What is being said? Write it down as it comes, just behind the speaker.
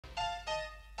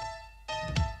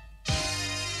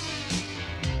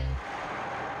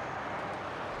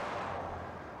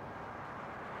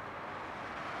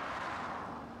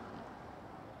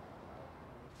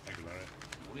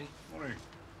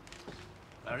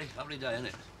Larry. Lovely day, isn't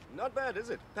it? Not bad, is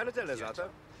it? Panatellas, Arthur.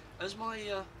 Has my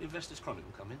Investors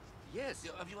Chronicle come in? Yes.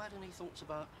 Have you had any thoughts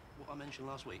about what I mentioned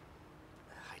last week?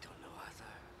 I don't know, Arthur.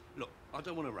 Look, I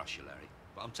don't want to rush you, Larry,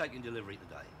 but I'm taking delivery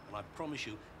today, and I promise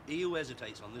you, he who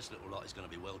hesitates on this little lot is going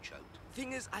to be well choked.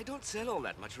 Thing is, I don't sell all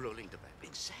that much rolling tobacco.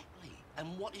 Exactly.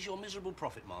 And what is your miserable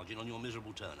profit margin on your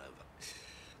miserable turnover?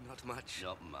 Not much.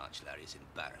 Not much, Larry. It's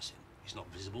embarrassing. It's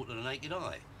not visible to the naked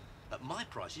eye. At my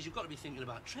prices, you've got to be thinking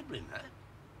about trebling that.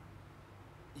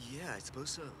 Yeah, I suppose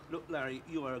so. Look, Larry,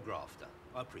 you are a grafter.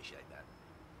 I appreciate that.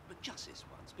 But just this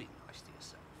once, be nice to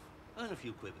yourself. Earn a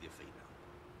few quid with your feet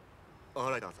now. All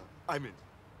right, Arthur. I'm in.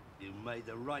 You made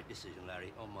the right decision,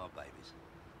 Larry, on my babies.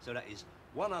 So that is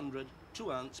 100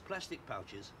 2-ounce plastic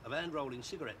pouches of hand-rolling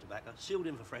cigarette tobacco, sealed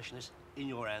in for freshness, in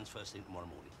your hands first thing tomorrow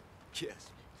morning.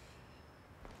 Yes.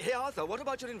 Hey, Arthur, what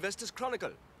about your Investors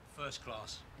Chronicle? First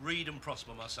class. Read and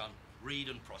prosper, my son. Read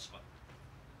and prosper.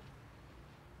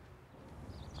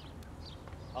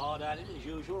 Hard at it, as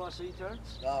usual, I see,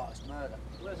 Terence. Oh, it's murder.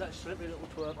 Where's that slippy little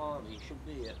twerp Arnie? He should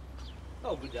be here.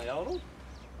 Oh, good day, Arnold.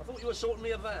 I thought you were sorting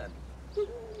me a van.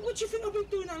 What do you think I've been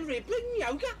doing under here? Bleeding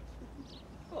yoga?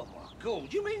 Oh, my God.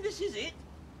 Do you mean this is it?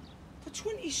 For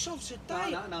 20 sovs a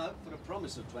day? No, for the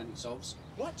promise of 20 sovs.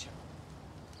 What?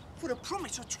 For the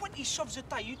promise of 20 sovs a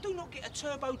day, you do not get a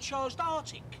turbocharged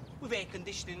Arctic with air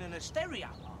conditioning and a stereo,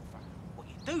 Arthur. What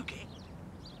you do get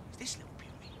is this little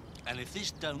beauty. And if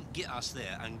this don't get us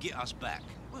there and get us back...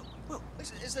 Well...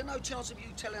 Is there no chance of you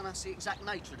telling us the exact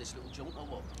nature of this little jaunt, or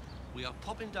what? We are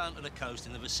popping down to the coast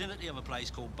in the vicinity of a place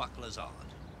called Buckler's Ard.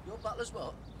 Your butler's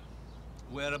what?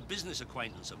 Where a business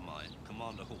acquaintance of mine,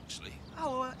 Commander Hawksley...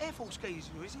 Oh, Air Force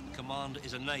geezer, is he? Commander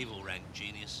is a naval rank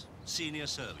genius. Senior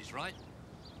service, right?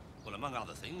 Well, among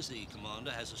other things, the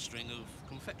Commander has a string of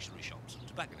confectionery shops and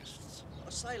tobacconists.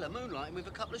 A sailor moonlighting with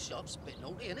a couple of shops. Bit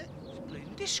naughty, innit? It's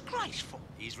bleeding disgraceful.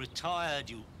 He's retired,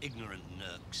 you ignorant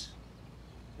nurks.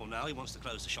 Well, now he wants to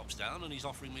close the shops down and he's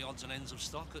offering me odds and ends of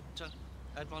stock at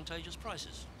advantageous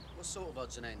prices. What sort of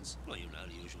odds and ends? Well, you know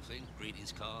the usual thing.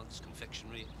 Greetings cards,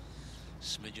 confectionery,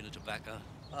 smidgen of tobacco.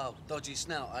 Oh, dodgy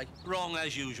snout, eh? Wrong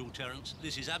as usual, Terence.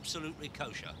 This is absolutely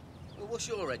kosher. Well, what's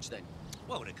your edge, then?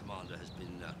 Well, the Commander has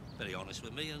been very honest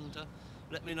with me and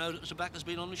let me know that the tobacco's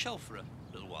been on the shelf for a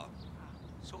little while.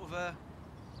 Sort of,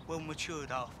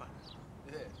 well-matured, Arthur.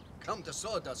 Yeah. Come to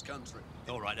sawdust country.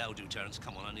 All right, that'll do, Terence.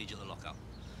 Come on, I need you to lock up.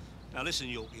 Now, listen,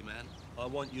 Yorkie man. I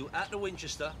want you at the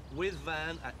Winchester with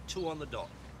van at 2 on the dot.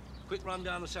 Quick run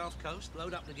down the south coast,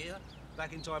 load up the gear,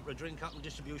 back in time for a drink-up and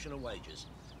distribution of wages.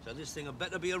 So this thing had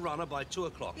better be a runner by 2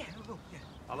 o'clock. Yeah, I will, yeah.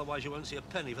 Otherwise, you won't see a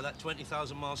penny for that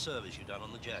 20,000-mile service you've done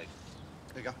on the Jag.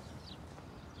 There you go.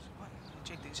 What? The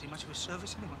Jag didn't see much of a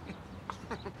service anyway.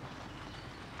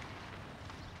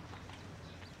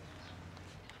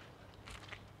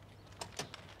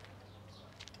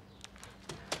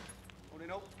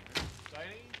 Morning, all.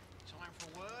 Daly, time for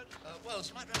a word? Well,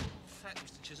 as a matter of fact,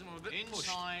 Mr. Chisholm, I'm a bit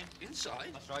Inside. pushed. Inside?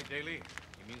 That's right, Daly.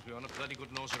 It means we're on a bloody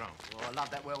good nose around. Oh, I love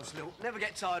that Welsh lilt. Never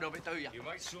get tired of it, do you? You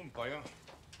might soon, boyo.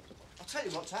 I'll tell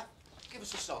you what, Tap. Give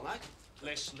us a song, eh?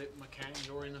 Less lip, McCann.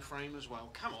 You're in the frame as well.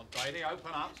 Come on, Daly,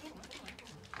 open up.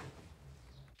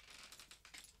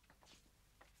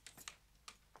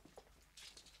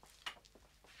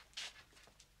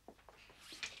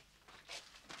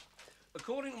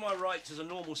 According to my rights as a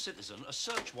normal citizen, a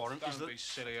search warrant is Don't be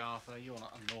silly, Arthur. You're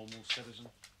not a normal citizen.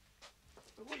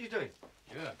 What are you doing?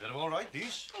 Yeah, bit of all right,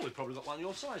 these. Oh, we've probably got one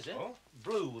your size, then. Oh?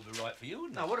 Blue would be right for you,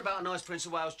 wouldn't it? Now, what about a nice Prince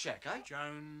of Wales cheque, eh?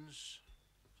 Jones.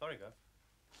 Sorry, Gav.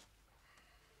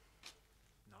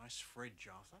 Nice fridge,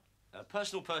 Arthur.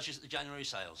 Personal purchase at the January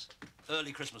sales.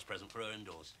 Early Christmas present for her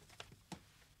indoors.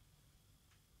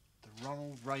 The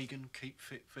Ronald Reagan Keep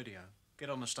Fit video. Get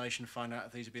on the station, find out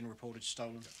if these have been reported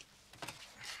stolen.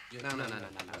 Yeah, no.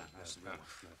 That's the real one.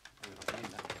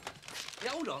 Yeah,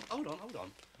 hold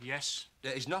on. Yes.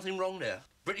 There is nothing wrong there.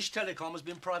 British Telecom has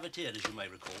been privateered, as you may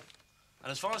recall.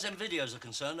 And as far as them videos are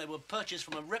concerned, they were purchased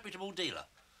from a reputable dealer.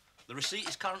 The receipt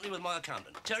is currently with my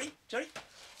accountant. Terry,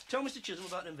 tell Mr. Chisholm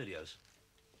about them videos.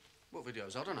 What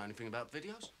videos? I don't know anything about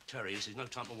videos. Terry, this is no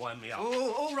time to wind me up.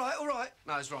 Oh, all right.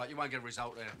 No, it's right. You won't get a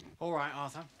result there. All right,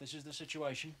 Arthur. This is the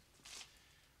situation.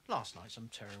 Last night, some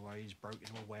tearaways broke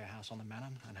into a warehouse on the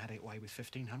Manor and had it away with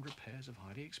 1,500 pairs of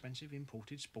highly expensive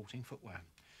imported sporting footwear.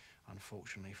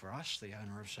 Unfortunately for us, the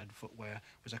owner of said footwear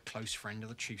was a close friend of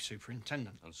the chief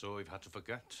superintendent. And so we've had to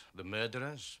forget the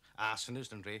murderers,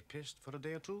 arsonists and rapists for a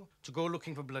day or two to go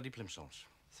looking for bloody plimsolls.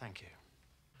 Thank you.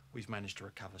 We've managed to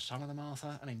recover some of them,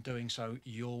 Arthur, and in doing so,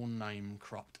 your name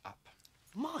cropped up.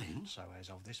 Mine? So as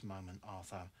of this moment,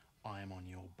 Arthur, I am on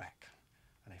your back.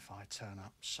 And if I turn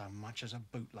up so much as a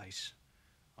bootlace,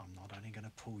 I'm not only going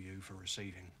to pull you for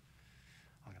receiving,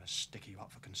 I'm going to stick you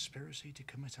up for conspiracy to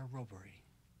commit a robbery.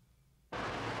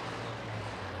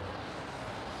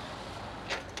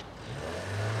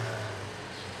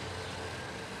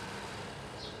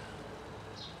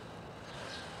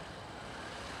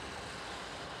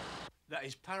 That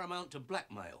is paramount to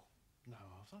blackmail. No,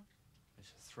 Arthur. It's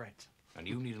a threat. And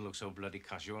you needn't look so bloody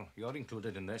casual. You're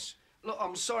included in this. Look,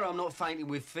 I'm sorry I'm not fainting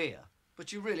with fear,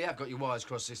 but you really have got your wires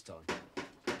crossed this time.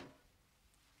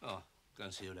 Oh, go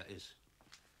and see who that is.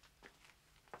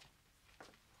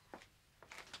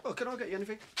 Oh, can I get you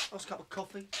anything? Nice cup of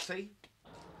coffee, tea?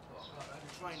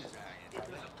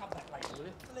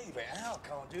 Leave it out,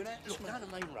 can't do that. Look, down the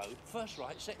main road, first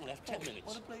right, second left, 10 minutes.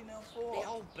 What a bleeding hell for? The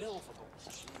old bill, for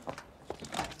God's sake.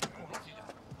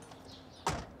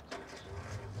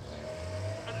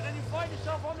 And then you find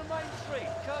yourself on the main street.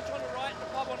 Church on the right, the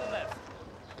pub on the left.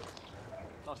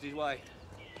 Lost his way.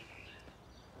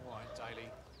 All right, Daly.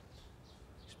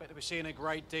 Expect to be seeing a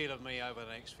great deal of me over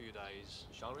the next few days.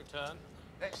 Shall return.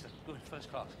 Excellent. Good, first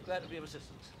class. Glad to be of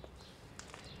assistance.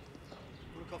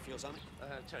 Want a coffee or something?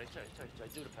 Terry,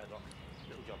 do the padlock.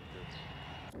 Little job to do.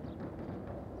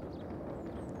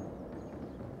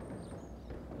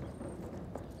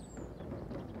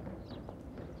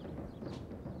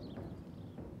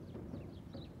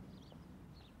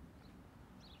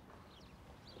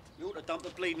 You ought to dump the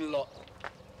bleeding lot.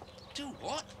 Do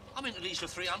what? I'm into these for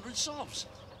 300 sobs.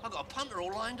 I've got a punter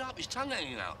all lined up, his tongue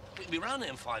hanging out. We can be round there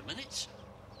in 5 minutes.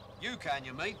 You can,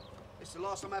 you mean? It's the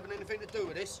last time having anything to do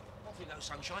with this. Off you go,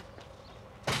 sunshine.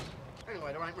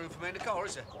 Anyway, there ain't room for me in the car,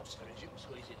 is there? Of course there is. You can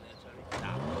squeeze in there, Terry.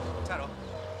 No. Tara.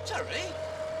 Terry?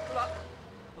 Good luck.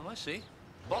 Oh, I see.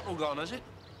 Bottle gone, has it?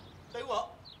 Do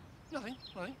what? Nothing.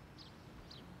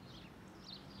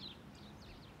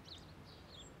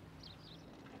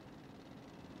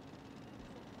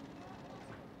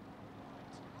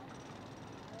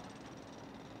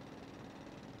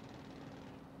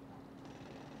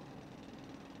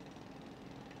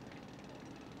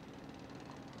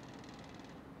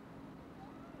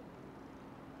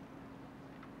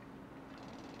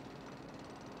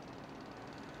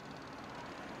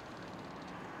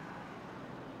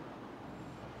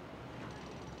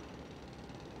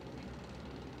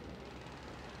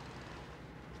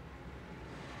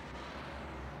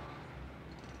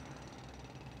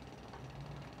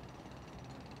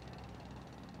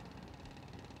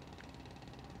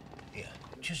 Yeah,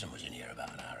 Chisholm was in here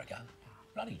about an hour ago.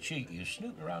 Bloody cheeky, you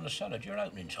snooped around the cellar during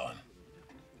opening time.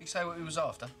 You say what he was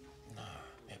after? No,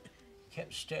 he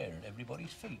kept staring at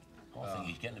everybody's feet. I think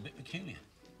he's getting a bit peculiar.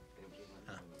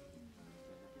 Huh.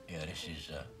 Yeah, this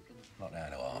is not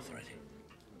down to Arthur, is it?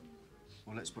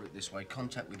 Well, let's put it this way.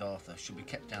 Contact with Arthur should be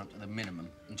kept down to the minimum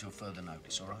until further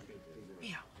notice, all right?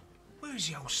 Yeah. Where is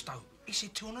the old stoat? He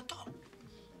said 2 on the dot.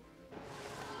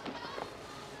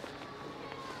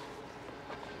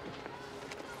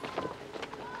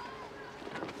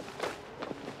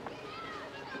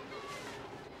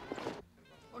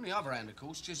 On the other hand, of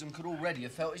course, Chisholm could already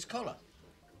have felt his collar.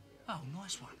 Oh,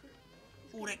 nice one.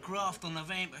 All that graft on the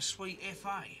vamp of sweet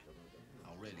FA. Oh,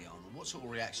 really, Arnold? What sort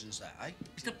of reaction's that, eh?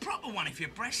 It's the proper one if you're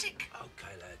Bressic. OK,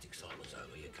 lads, excitement's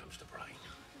over. Here comes the brain.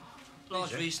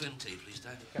 Large V Slim tea, please,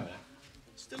 Dave. Come here.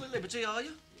 Still at liberty, are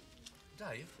you?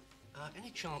 Dave, any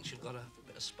chance you've got a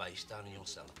bit of space down in your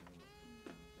cellar?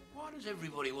 Why does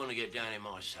everybody want to get down in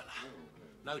my cellar?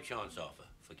 No chance, Arthur.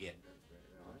 Forget.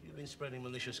 You've been spreading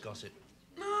malicious gossip.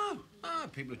 No,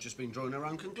 people have just been drawing their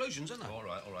own conclusions, haven't they? All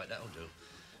right, that'll do.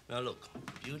 Now, look,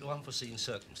 due to unforeseen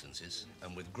circumstances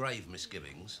and with grave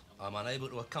misgivings, I'm unable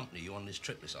to accompany you on this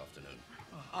trip this afternoon.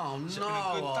 Oh, no. It's been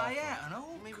a good day out and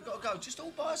all. I mean, we've got to go just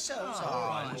all by ourselves. Oh, All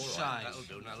right, shame. that'll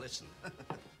do. Now, listen.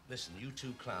 Listen, you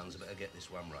two clowns better get this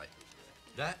one right.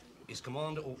 That is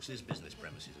Commander Hawkes' business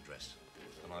premises address,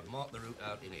 and I've marked the route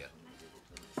out in here.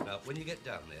 Now, when you get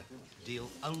down there, deal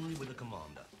only with the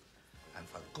commander. And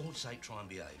for God's sake, try and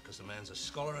behave, because the man's a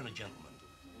scholar and a gentleman,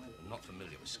 and not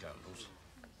familiar with scoundrels.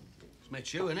 It's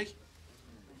met you, ain't he?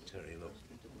 Terry, look.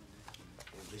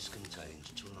 This contains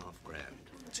 $2.5 grand.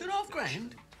 $2.5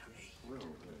 grand?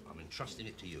 I'm entrusting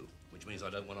it to you, which means I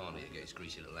don't want Arnie to get his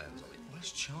greasy little hands on it. Well,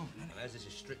 that's charming, isn't And as this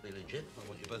is strictly legit, I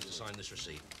want you both to sign this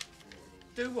receipt.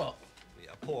 Do what?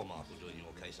 Yeah, a poor mark will do in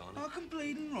your case, Arnie. it? I can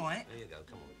bleed and right. There you go,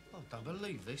 come on. I don't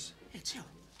believe this. Yeah, Till,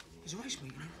 there's a race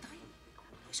meeting every day.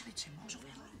 It's only 10 miles off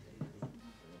here.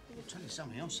 I'll tell you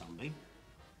something else, Sunbeam.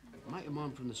 A mate of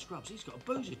mine from the scrubs, he's got a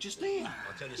boozer just there.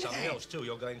 I'll tell you something else, too.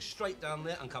 You're going straight down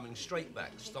there and coming straight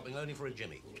back, stopping only for a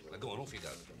jimmy. Now, go on, off you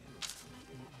go.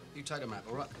 You take the map,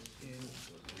 all right? Yeah.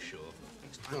 Sure.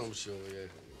 Oh, I'm sure, yeah.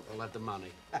 I'll have the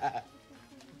money.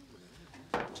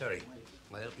 Terry,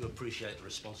 I hope you appreciate the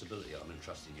responsibility I'm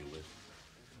entrusting you with.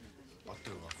 I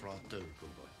do, Arthur, I do.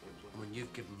 Good boy. I mean,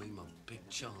 you've given me my big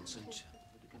chance, haven't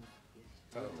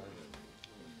you? I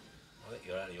think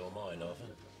you're out of your mind, Arthur.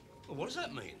 Well, what does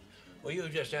that mean? Well,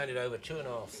 you've just handed over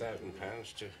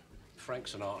 £2,500 to Frank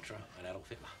Sinatra and Adolf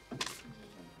Hitler.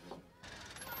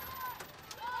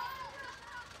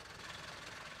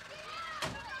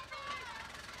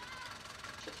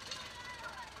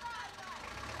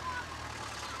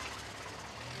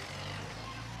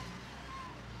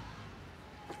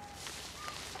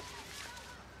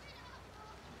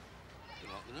 Good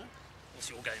afternoon. What's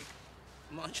your game?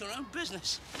 Mind your own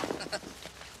business.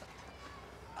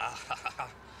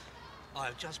 I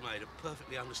have just made a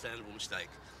perfectly understandable mistake.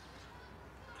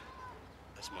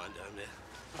 That's mine down there.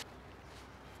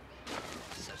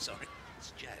 So sorry.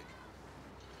 It's Jag.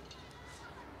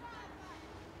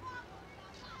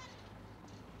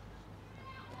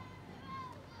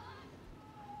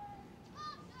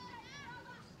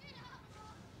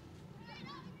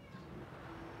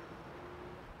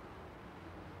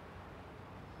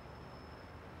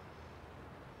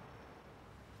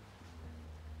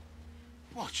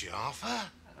 What, you, Arthur?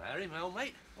 Harry, my old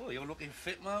mate. Oh, you're looking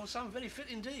fit, my old son. Very fit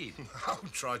indeed. Oh,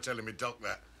 try telling me Doc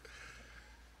that.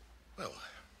 Well,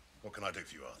 what can I do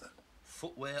for you, Arthur?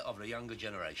 Footwear of the younger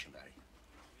generation, Harry.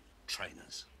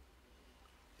 Trainers.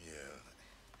 Yeah,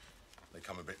 they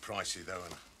come a bit pricey, though,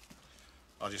 and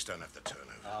I just don't have the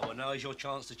turnover. Ah, well, now is your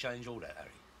chance to change all that, Harry.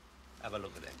 Have a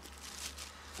look at them.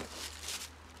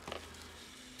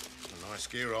 A nice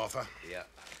gear, Arthur. Yeah.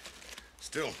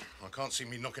 Still, I can't see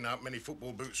me knocking out many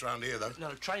football boots round here, though.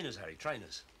 No, trainers, Harry,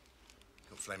 trainers.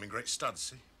 Got flaming great studs,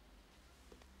 see?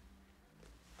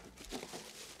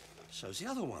 So's the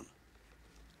other one.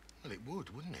 Well, it would,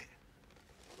 wouldn't it?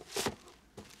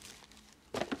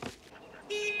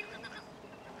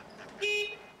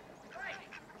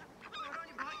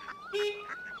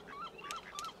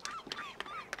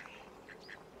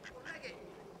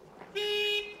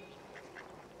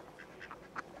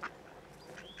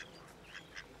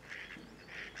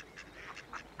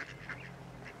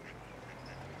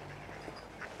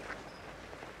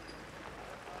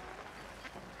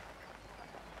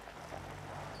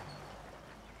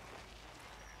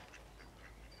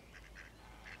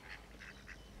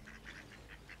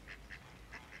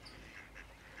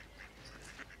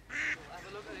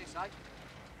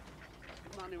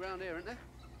 Good money round here, isn't there?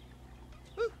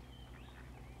 Woo.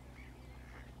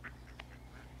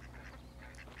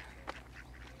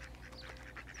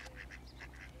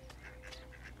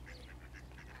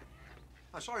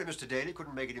 I'm sorry Mr. Daly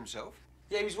couldn't make it himself.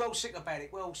 Yeah, he was well sick about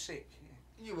it, well sick.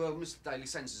 Yeah. You will, Mr. Daly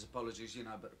sends his apologies, you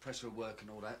know, but the pressure of work and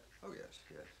all that. Oh, yes,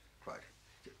 yes, quite.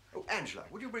 Oh, Angela,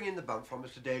 would you bring in the bump from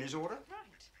Mr. Daly's order?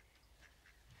 Right.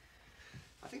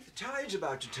 I think the tide's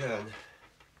about to turn.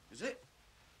 Is it?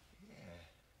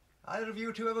 Either of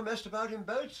you two ever messed about in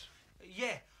boats?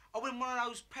 Yeah, I went in one of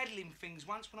those paddling things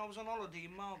once when I was on holiday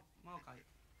in Margate.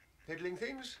 Peddling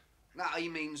things? No, he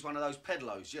means one of those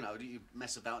pedlos, you know, that you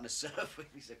mess about in the surf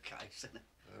with. He's a case, isn't it?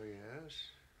 Oh,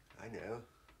 yes, I know.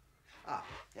 Ah,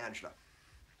 Angela.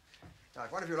 Now,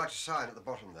 if one of you would like to sign at the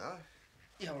bottom there.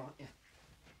 Yeah, all right, yeah.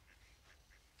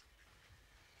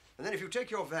 And then if you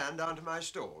take your van down to my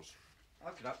stores.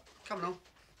 Okay, come on.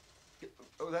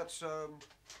 Oh, that's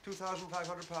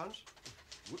 £2,500.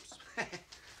 Whoops. There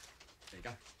you go.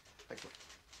 Thank you.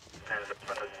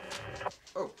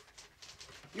 Oh,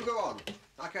 you go on.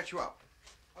 I'll catch you up.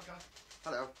 Okay.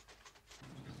 Hello.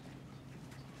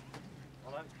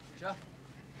 Hello, Joe.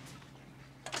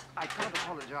 I can't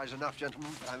apologise enough,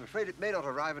 gentlemen. I'm afraid it may not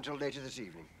arrive until later this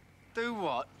evening. Do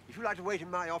what? If you'd like to wait in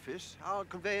my office, I'll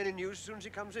convey any news as soon as he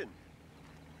comes in.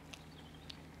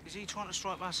 Is he trying to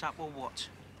strike us up or what?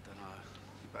 Don't know.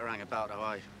 You better hang about, though,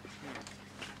 eh?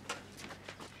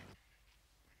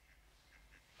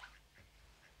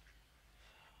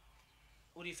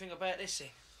 What do you think about this, then?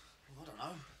 I don't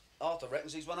know. Arthur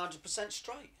reckons he's 100%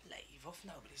 straight. Leave off,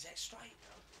 nobody's that straight.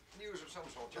 News of some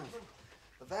sort, gentlemen.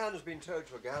 The van has been towed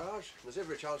to a garage, and there's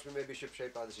every chance we may be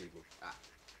shipshape by this evening. Ah.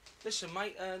 Listen,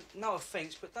 mate, no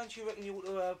offence, but don't you reckon you ought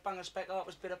to bung us back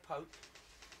Harper's bit of poke?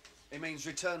 He means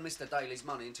return Mr. Daly's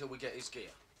money until we get his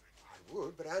gear. I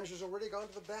would, but Angela's already gone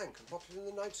to the bank and popped it in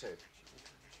the night safe.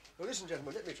 Well, listen,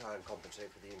 gentlemen, let me try and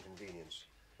compensate for the inconvenience.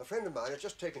 A friend of mine has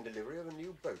just taken delivery of a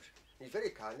new boat. He's very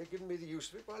kindly given me the use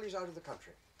of it while he's out of the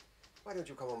country. Why don't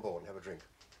you come on board and have a drink?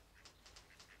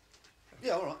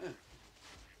 Yeah, all right, yeah.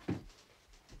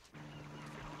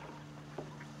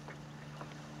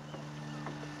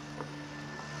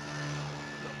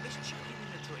 Look, this chap giving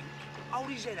him a drink. Hold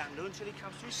his head under until he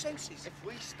comes to his senses. If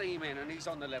we steam in and he's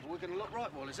on the level, we're going to look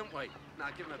right, Wallace, aren't we? Now,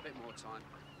 give him a bit more time.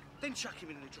 Then chuck him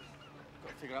in the drink. Got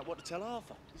to figure out what to tell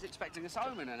Arthur. He's expecting us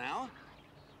home in an hour.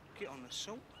 Get on the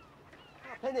salt.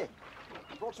 Ah, Penny,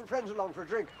 brought some friends along for a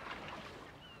drink.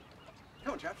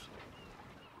 Come on, chaps.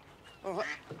 All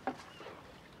right.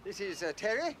 This is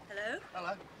Terry. Hello.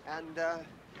 Hello. And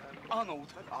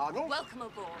Arnold. Arnold. Welcome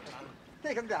aboard.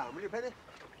 Take him down, will you, Penny?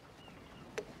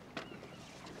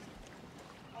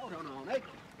 Hold on, Arnie.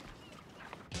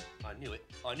 I knew it.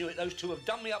 I knew it. Those two have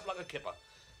done me up like a kipper.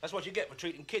 That's what you get for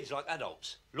treating kids like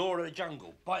adults. Law of the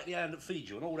jungle, bite the hand that feeds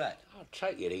you and all that. Oh,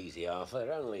 take it easy, Arthur.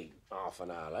 They're only half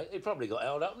an hour late. They probably got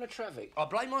held up in the traffic. I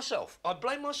blame myself. I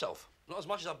blame myself. Not as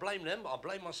much as I blame them, but I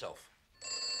blame myself.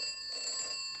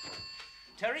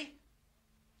 Terry?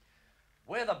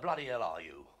 Where the bloody hell are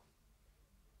you?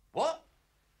 What?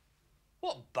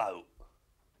 What boat?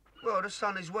 Well, the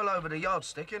sun is well over the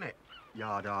yardstick, isn't it?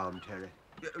 Yard arm, Terry.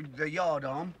 The yard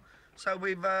arm. So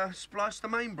we've spliced the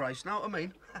main brace, know what I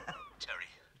mean?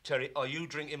 Terry, are you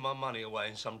drinking my money away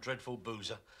in some dreadful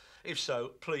boozer? If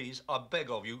so, please, I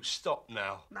beg of you, stop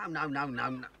now.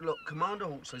 No. Look, Commander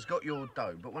Hawksley's got your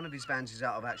dough, but one of his vans is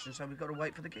out of action, so we've got to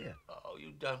wait for the gear. Oh,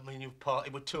 you don't mean you've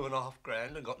parted with $2.5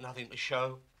 grand and got nothing to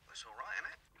show? That's all right,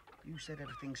 innit? You said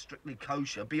everything's strictly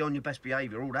kosher, be on your best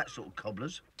behaviour, all that sort of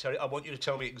cobblers. Terry, I want you to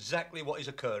tell me exactly what is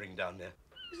occurring down there.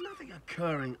 There's nothing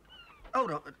occurring.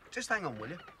 Hold on, just hang on, will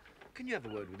you? Can you have a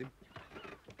word with him?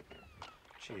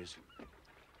 Cheers.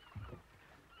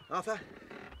 Arthur,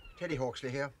 Teddy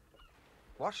Hawksley here.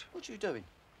 What? What are you doing?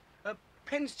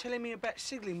 Pen's telling me about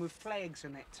signalling with flags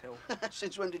and that till.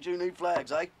 Since when did you need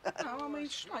flags, eh? No, I mean,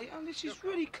 straight on, this is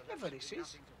really clever, this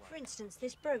is. For instance,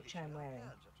 this brooch I'm wearing.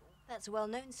 That's a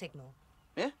well-known signal.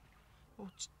 Yeah?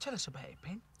 Well, tell us about it,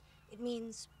 Pen. It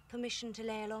means permission to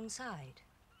lay alongside.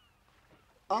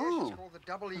 Yes, it's called the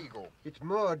Double Eagle. It's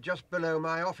moored just below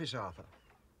my office, Arthur.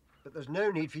 But there's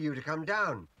no need for you to come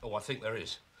down. Oh, I think there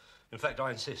is. In fact,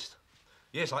 I insist.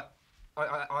 Yes,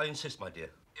 I insist, my dear.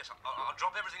 Yes, I'll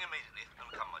drop everything immediately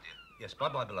and come, my dear. Yes,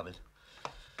 bye-bye, beloved.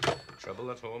 Trouble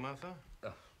at home, Arthur?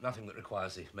 Nothing that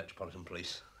requires the Metropolitan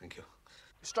Police. Thank you.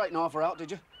 Straighten Arthur out,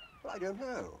 did you? Well, I don't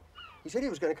know. He said he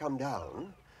was going to come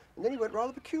down, and then he went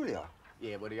rather peculiar.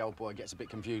 Yeah, well, the old boy gets a bit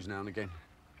confused now and again.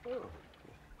 Oh.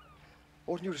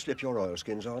 Oughtn't you to slip your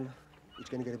oilskins on? It's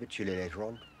going to get a bit chilly later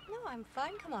on. No, I'm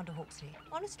fine, Commander Hawksley.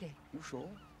 Honestly. You sure?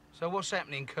 So what's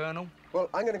happening, Colonel? Well,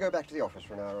 I'm going to go back to the office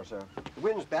for an hour or so. The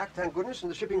wind's back, thank goodness,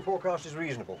 and the shipping forecast is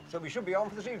reasonable. So we should be on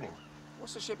for this evening.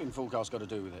 What's the shipping forecast got to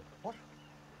do with it? What?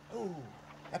 Oh,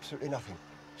 absolutely nothing.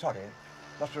 Sorry.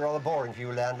 Must be rather boring for you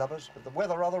landlubbers, but the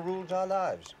weather rather rules our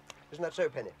lives. Isn't that so,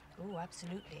 Penny? Oh,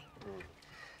 absolutely.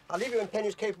 I'll leave you in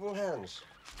Penny's capable hands.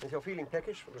 If you're feeling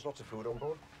peckish, there's lots of food on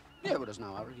board. Yeah, but there's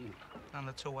no hurry. None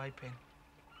at all, eh, Pen?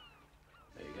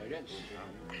 There you go, gents.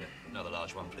 Another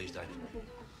large one, please, Dave.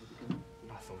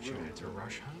 I thought you had to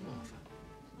rush home, Arthur.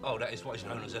 Oh, that is what is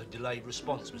known as a delayed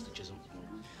response, Mr. Chisholm.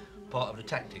 Part of the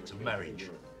tactics of marriage.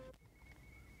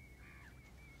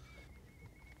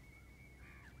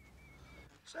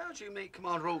 So how'd you meet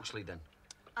Commander Hawksley, then?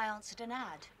 I answered an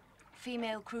ad.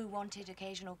 Female crew wanted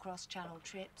occasional cross-channel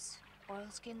trips.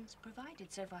 Oilskins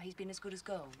provided. So far, he's been as good as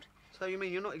gold. So you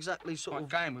mean you're not exactly sort of...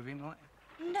 going with him, like?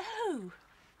 No!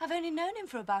 I've only known him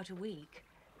for about a week.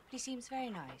 But he seems very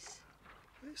nice.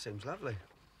 It seems lovely.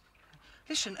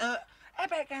 Listen, how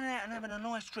about going out and having a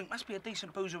nice drink? Must be a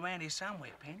decent booze around here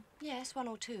somewhere, Pen. Yes, one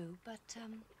or two, but,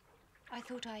 I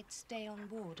thought I'd stay on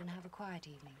board and have a quiet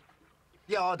evening.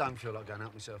 Yeah, I don't feel like going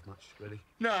out myself much, really.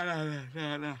 No.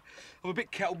 I'm a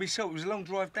bit kettled myself. It was a long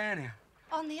drive down here.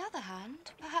 On the other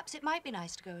hand, perhaps it might be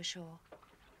nice to go ashore.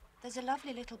 There's a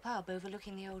lovely little pub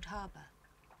overlooking the old harbour.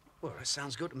 Well, that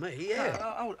sounds good to me, yeah.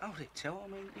 Hold it, Till. I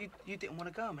mean, you didn't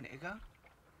want to go a minute ago.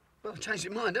 Well, I changed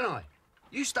your mind, didn't I?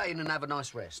 You stay in and have a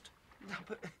nice rest. No,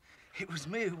 but it was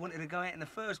me who wanted to go out in the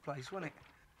first place, wasn't it?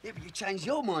 Yeah, but you changed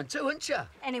your mind too, haven't you?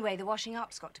 Anyway, the washing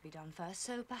up's got to be done first,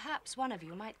 so perhaps one of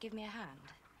you might give me a hand.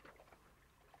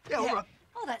 Yeah, all right.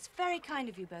 Oh, that's very kind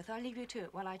of you both. I'll leave you to it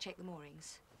while I check the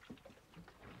moorings.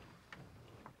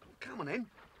 Come on in.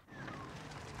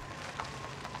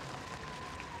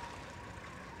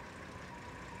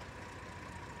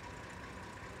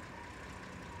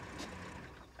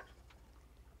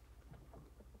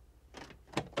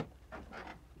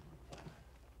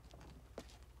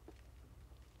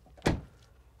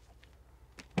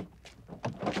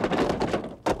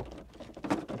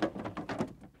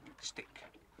 Stick.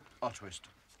 I'll twist.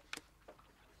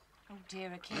 Oh,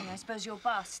 dear, King, I suppose you'll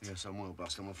bust. Yes, I'm well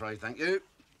bust, I'm afraid, thank you.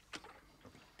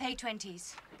 Pay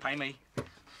 20s. Pay me.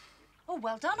 Oh,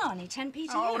 well done, Arnie. 10p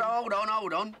to Hold you. on,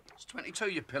 hold on. It's 22,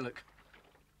 you pillock.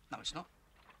 No, it's not.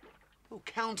 Oh,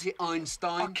 count it,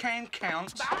 Einstein. I can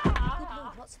count. Good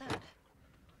Lord, what's that?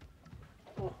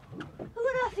 Who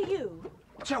on earth are you?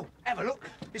 So, have a look.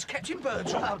 It's Captain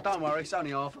Birdsall. Oh, don't worry, it's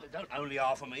only half. Don't only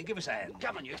half of me. Give us a hand.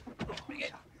 Come on, you.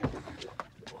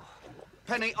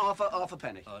 Penny, half a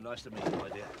penny. Oh, nice to meet you, my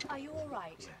dear. Are you all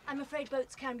right? I'm afraid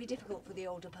boats can be difficult for the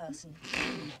older person.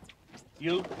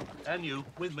 You and you,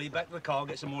 with me, back to the car,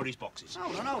 get some more of these boxes.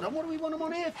 Hold on. What do we want them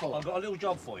on here for? I've got a little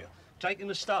job for you. Taking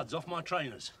the studs off my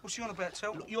trainers. What's she on about,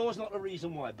 Tel? Look, yours not the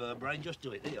reason why, Birdbrain. Just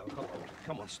do it. Here,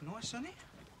 come on. That's nice, isn't it?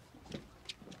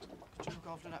 Could you look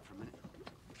after that for a minute?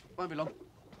 Won't be long.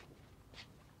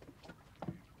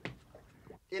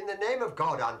 In the name of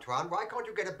God, Antoine, why can't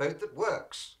you get a boat that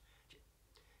works?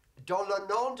 Dans le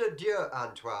nom de Dieu,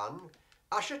 Antoine,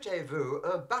 achetez-vous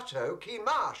un bateau qui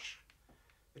marche.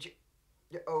 But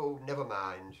oh, never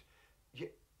mind.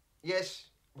 Yes,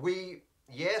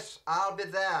 I'll be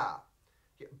there.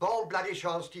 Bon bloody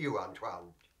chance to you,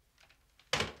 Antoine.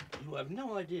 You have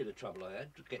no idea the trouble I had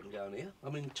getting down here. I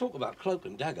mean, talk about cloak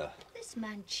and dagger. This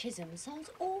man Chisholm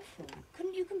sounds awful.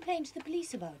 Couldn't you complain to the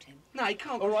police about him? No, he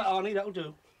can't. All right, Arnie, that'll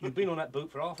do. You've been on that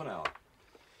boot for half an hour.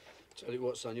 Tell you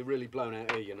what, son, you're really blown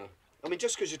out here, you know. I mean,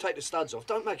 just because you take the studs off,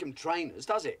 don't make them trainers,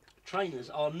 does it? Trainers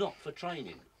are not for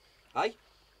training. Hey?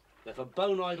 They're for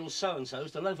bone-idle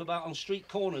so-and-sos to loaf about on street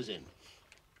corners in.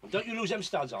 And don't you lose them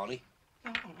studs, Arnie.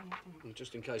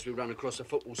 Just in case we run across a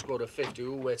football squad of 50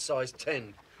 who all wear size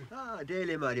 10. Ah,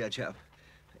 Daly, my dear chap.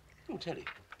 Oh, Teddy.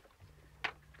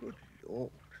 Good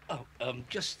Lord. Oh,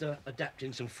 just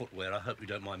adapting some footwear. I hope you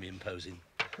don't mind me imposing.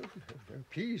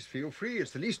 Please, feel free.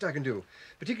 It's the least I can do.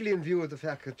 Particularly in view of the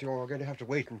fact that you're going to have to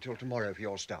wait until tomorrow for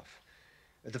your stuff.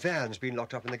 The van's been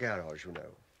locked up in the garage, you know.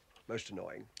 Most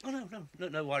annoying. Oh,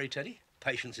 no worry, Teddy.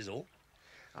 Patience is all.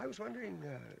 I was wondering,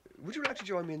 would you like to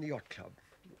join me in the yacht club?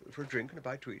 For a drink and a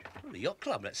bite to eat. Well, the yacht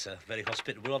club, that's very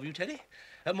hospitable of you, Teddy.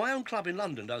 My own club in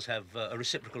London does have a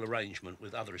reciprocal arrangement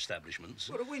with other establishments.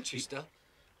 What, a Winchester?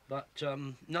 But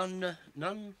none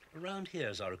around here,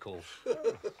 as I recall.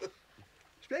 Oh.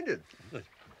 Splendid. Good.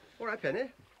 All right,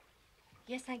 Penny.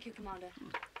 Yes, thank you, Commander.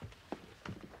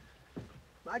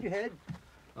 Mind your head.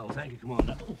 Oh, thank you,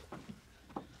 Commander.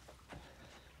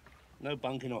 No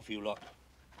bunking off, you lot.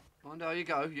 Mind how you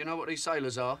go. You know what these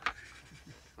sailors are.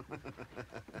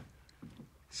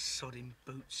 Sodding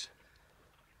boots.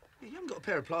 You haven't got a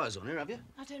pair of pliers on here, have you?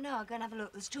 I don't know. I'll go and have a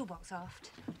look. There's a toolbox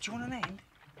aft. Do you want an end?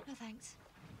 No, thanks.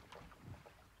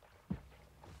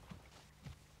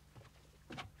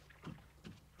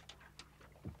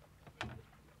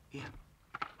 Yeah.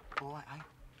 All right,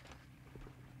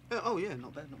 eh? Oh, yeah,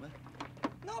 not bad, not bad.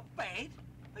 Not bad?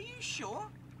 Are you sure?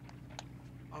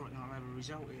 I reckon I'll have a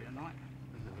result here tonight.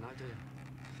 I have an idea.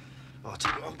 Oh, I'll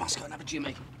tell you what, I must go and have a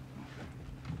jimmy.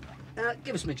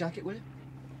 Give us my jacket, will you?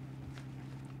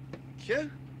 Sure.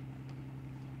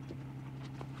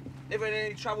 Never had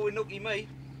any trouble with Nookie me.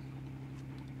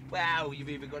 Well, you've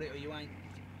either got it or you ain't.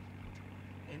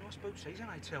 Yeah, nice boots these,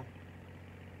 ain't they, Tel?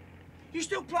 You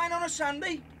still playing on a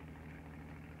Sunday?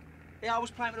 Yeah, I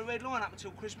was playing with the red line up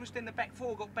until Christmas, then the back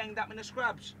four got banged up in the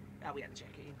scrubs. Now we had a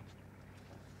jacket in.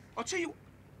 I'll tell you...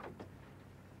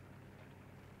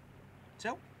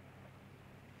 Tel?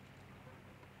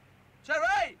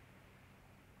 Terry!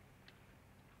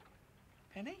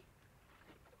 Penny?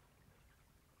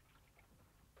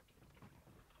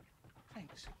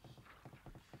 Thanks.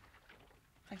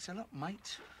 Thanks a lot,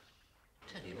 mate.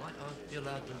 Teddy, might I be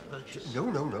allowed to purchase?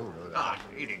 No. Ah,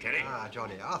 evening, Teddy. Ah,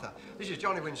 Johnny, Arthur. This is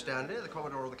Johnny Winstanley, the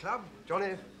Commodore of the club.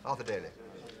 Johnny, Arthur Daly.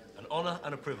 An honour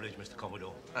and a privilege, Mr.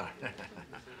 Commodore.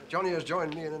 Johnny has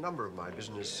joined me in a number of my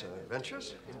business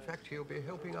ventures. In fact, he'll be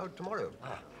helping out tomorrow.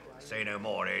 Say no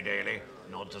more, eh, Daly?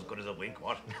 Not as good as a wink,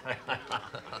 what?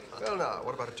 Well, now,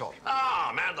 what about a top?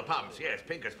 Man the pumps. Yes,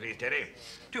 pinkers, please, Teddy.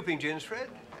 2 pink gins, Fred.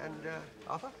 And,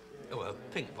 Arthur? Oh,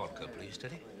 pink vodka, please,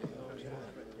 Teddy.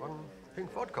 1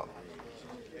 pink vodka.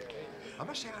 I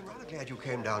must say, I'm rather glad you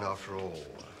came down after all,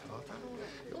 Arthur.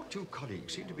 Your 2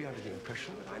 colleagues seem to be under the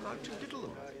impression that I'm out to diddle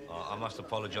them. I must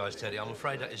apologise, Teddy. I'm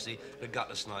afraid that is the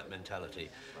gutter snipe mentality.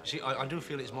 See, I do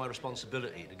feel it's my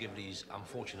responsibility to give these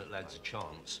unfortunate lads a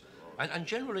chance. And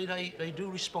generally, they do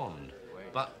respond.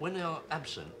 But when they are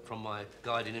absent from my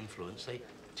guiding influence, they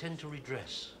tend to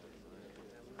redress.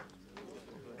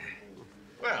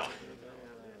 Well,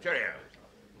 cheerio.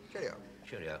 Cheerio.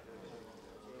 Cheerio.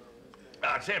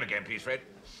 Say him again, please, Fred.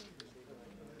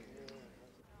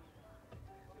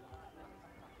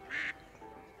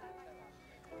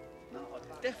 No,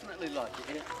 I definitely like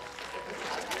it here.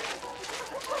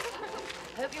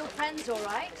 Hope your friend's all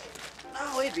right.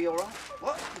 Oh, he'd be all right.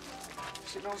 What?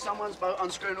 Sitting on someone's boat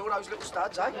unscrewing all those little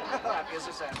studs, eh? Happy as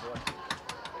a sandboy.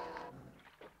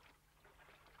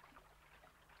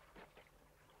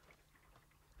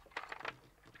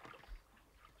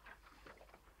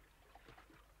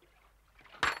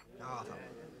 Arthur,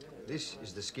 this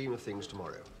is the scheme of things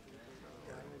tomorrow.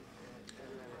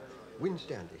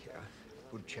 Winstanley here,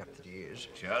 good chap that he is.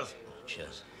 Cheers.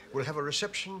 Cheers. We'll have a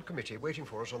reception committee waiting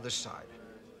for us on this side.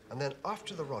 And then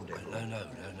after the rendezvous... No.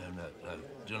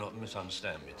 Do not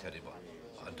misunderstand me, Teddy boy.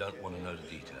 I don't want to know the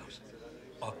details.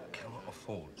 I cannot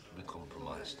afford to be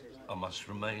compromised. I must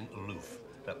remain aloof.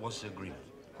 That was the agreement.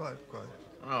 Quite.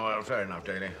 Oh, well, fair enough,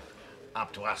 Daly.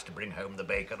 Up to us to bring home the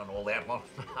bacon and all that, what?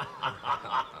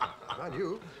 And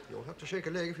you'll have to shake a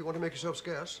leg if you want to make yourself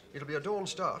scarce. It'll be a dawn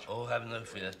start. Oh, have no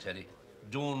fear, Teddy.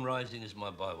 Dawn rising is my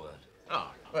byword.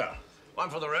 Oh, well, one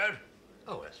for the road.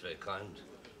 Oh, that's very kind,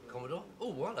 Commodore.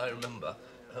 Oh, while I remember,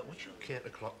 would you care to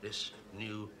clock this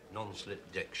new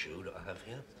non-slip deck shoe that I have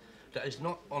here? That is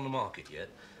not on the market yet,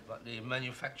 but the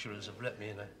manufacturers have let me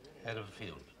in ahead of the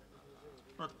field.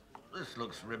 But this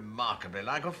looks remarkably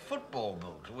like a football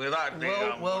boot without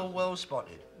the... Well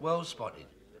spotted. Well spotted.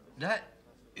 That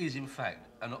is, in fact,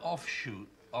 an offshoot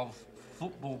of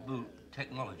football boot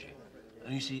technology.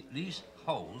 And you see, these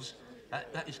holes,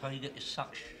 that is how you get your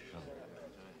suction.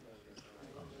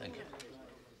 Oh, thank you.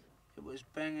 It was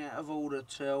bang out of order,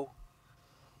 Till.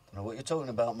 I know what you're talking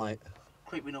about, mate.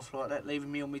 Creeping off like that,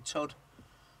 leaving me on me Todd.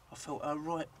 I felt a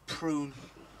right prune.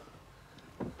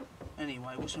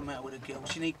 Anyway, what's the matter with the girl?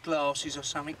 She need glasses or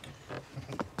something?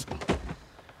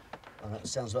 Oh, that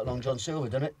sounds like Long John Silver,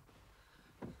 doesn't it?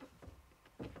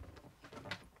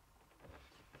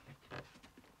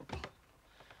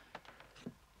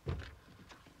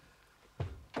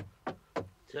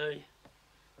 Terry?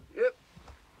 Yep.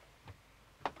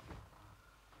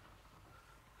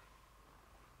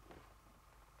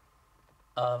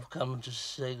 I've come to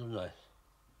say good night.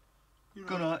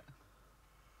 Good night.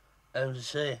 And to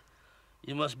say,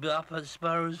 you must be up at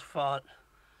Sparrow's Fart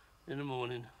in the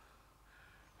morning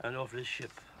and off this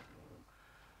ship.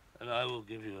 And I will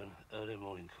give you an early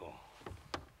morning call.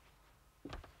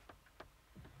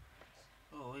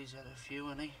 Oh, he's had a few,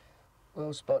 hasn't he?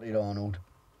 Well spotted, Arnold.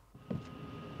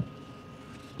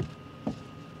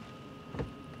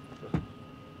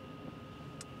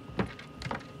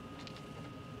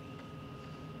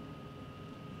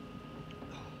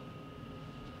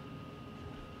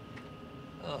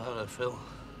 Oh, hello, Phil.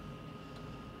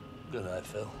 Good night,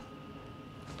 Phil.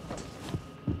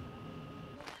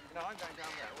 No, I'm going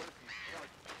down there. What if you...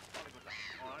 Jolly good luck.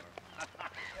 All right?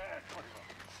 Yeah, quite well.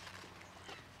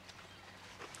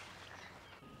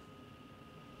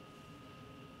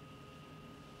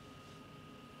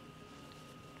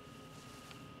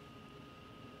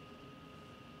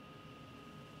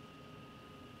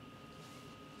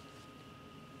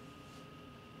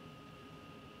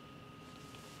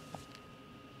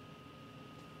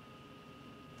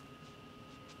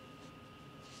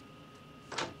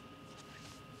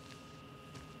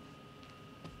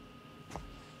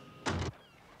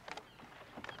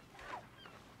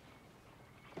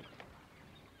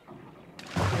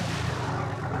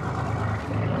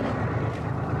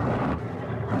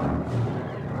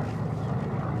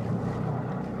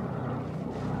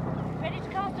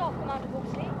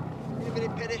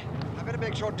 Penny. I better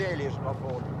make sure Daly isn't on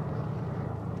board.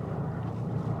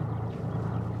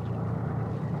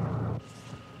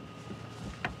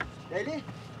 Daly?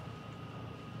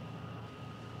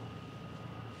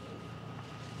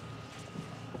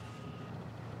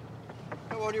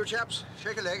 Come on, you chaps.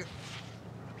 Shake a leg. Hey,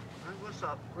 what's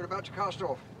up? We're about to cast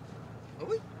off. Are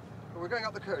we? Well, we're going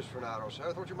up the coast for an hour or so.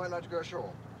 I thought you might like to go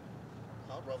ashore.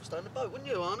 I'd rather stay in the boat, wouldn't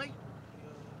you, Arnie?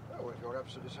 Oh, if you're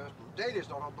absolutely certain. Daly's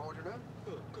not on board, you know.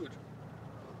 Oh, good.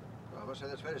 Well, I must say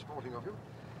that's very sporting of you.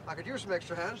 I could use some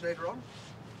extra hands later on.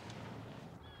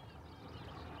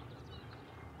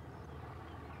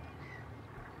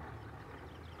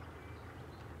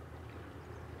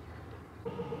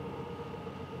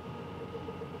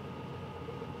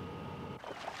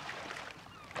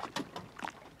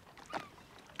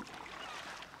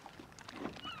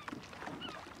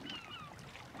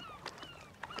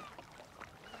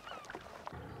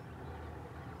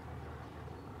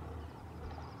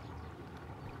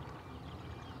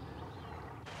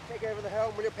 Take over the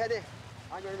helm, will you, Penny?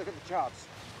 I'm going to look at the charts.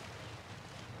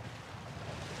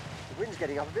 The wind's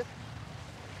getting up a bit.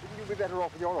 Wouldn't you be better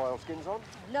off with your oilskins on?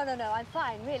 No, I'm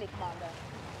fine, really, Commander.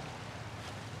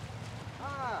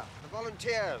 Ah, the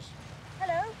volunteers.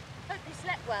 Hello. Hope you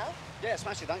slept well. Yeah,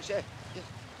 smash it, thanks, yeah.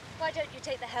 Why don't you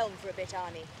take the helm for a bit,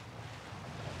 Arnie?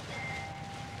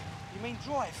 You You mean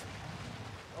drive?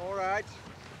 All right.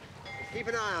 Keep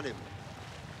an eye on him.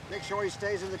 Make sure he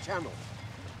stays in the channel.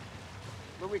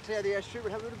 When we clear the estuary,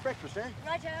 we'll have a bit of breakfast, eh?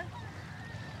 Righto.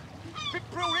 Bit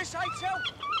brew this, eh, Tel?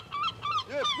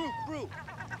 Yeah, brew.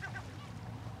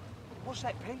 What's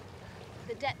that, Pen?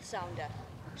 The depth sounder.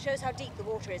 Shows how deep the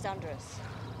water is under us.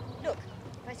 Look,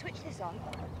 if I switch this on...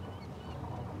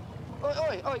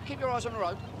 Oi, keep your eyes on the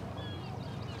road.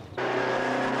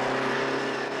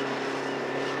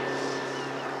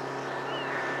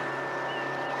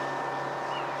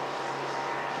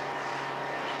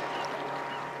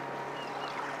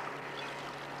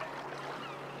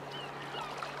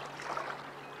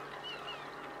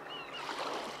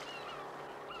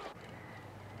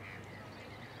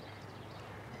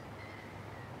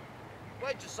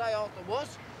 Where'd you say Arthur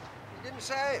was? He didn't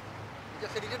say. He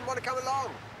just said he didn't want to come along.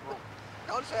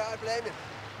 Can't say I blame him.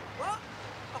 What?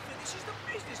 I think this is the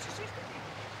business, this is the...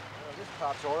 Well, this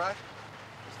part's all right.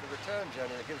 It's the return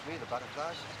journey that gives me the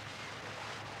butterflies.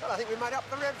 Well, I think we might up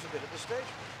the revs a bit at this stage.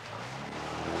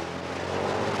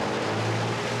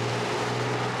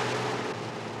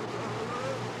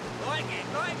 Like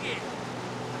it.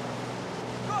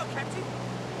 Go on, Captain.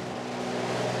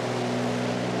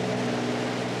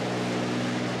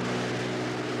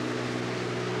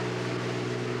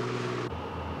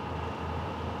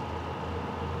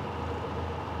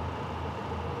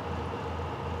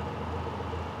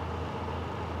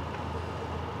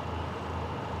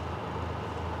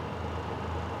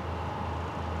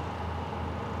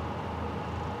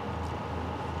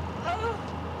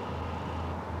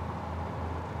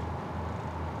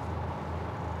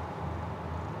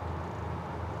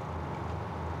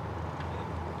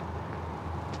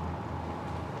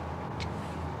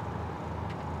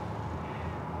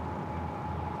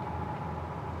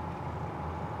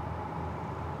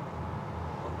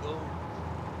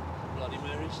 Bloody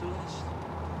Mary Celeste.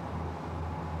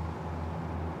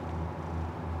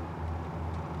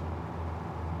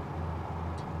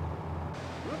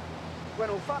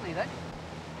 Went all funny then.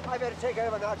 I better take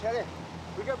over now, Terry.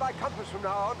 We go by compass from now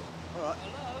on. All right.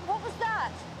 What was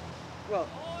that? Well...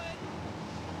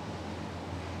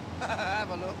 Have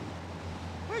a look.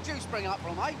 Where'd you spring up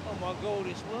from, mate? Oh my God,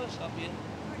 it's worse up here.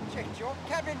 We checked your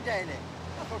cabin, Daly.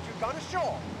 I thought you'd gone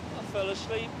ashore. I fell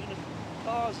asleep in a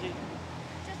carsy.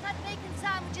 Just had bacon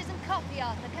sandwiches and coffee,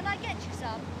 Arthur. Can I get you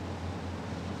some?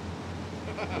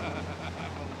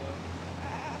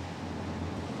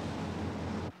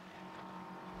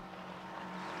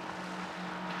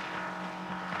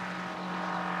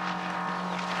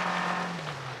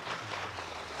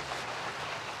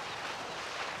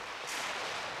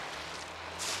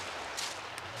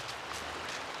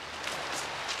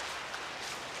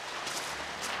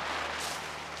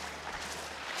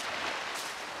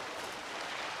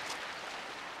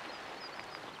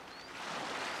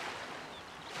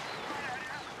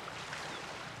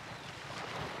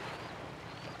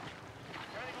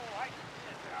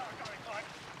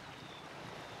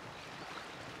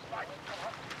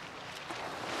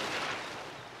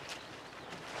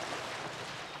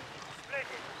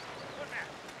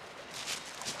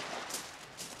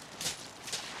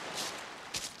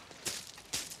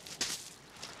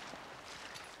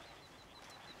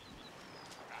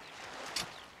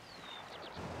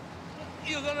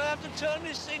 You're gonna have to turn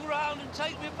this thing round and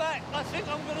take me back. I think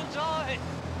I'm gonna die.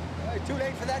 Too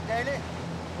late for that, Daly.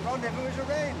 The rendezvous is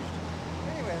arranged.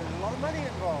 Anyway, there's a lot of money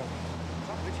involved.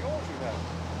 Some of it's yours, you know.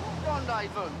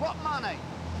 Rendezvous? What money?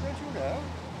 Don't you know?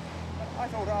 I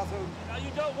thought Arthur... Now,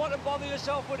 you don't want to bother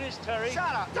yourself with this, Terry.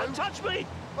 Shut up, Don't you. touch me!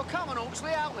 Well, come on,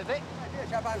 Hawksley, out with it. My dear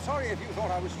chap, I'm sorry if you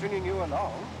thought I was stringing you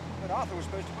along, but Arthur was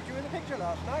supposed to put you in the picture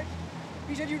last night.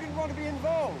 He said you didn't want to be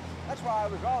involved. That's why I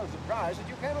was rather surprised that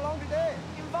you came along today.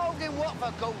 Involved in what,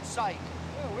 for God's sake?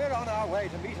 Well, we're on our way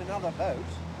to meet another boat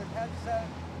that has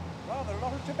rather a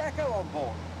lot of tobacco on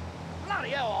board. Bloody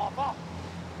hell, Arthur.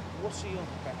 What's he on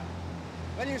about?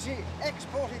 Well, you see,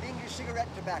 exported English cigarette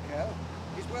tobacco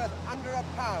is worth under £1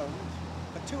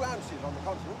 for 2 ounces on the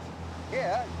continent.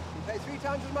 Here, you pay 3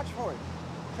 times as much for it.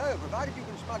 So, provided you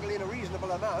can smuggle in a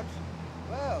reasonable amount,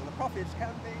 well, the profits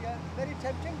can be very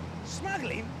tempting.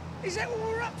 Smuggling? Is that what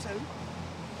we're up to?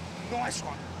 Nice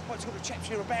one. What talk to chaps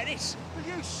here about this? Will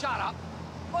you shut up?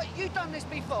 What, you done this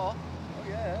before? Oh,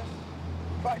 yes.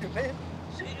 Quite a bit.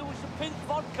 See, it was the pink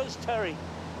vodkas, Terry.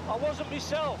 I wasn't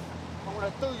myself. I'm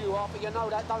gonna do you, Arthur, you know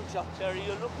that, don't you? Terry,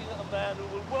 you're looking at a man who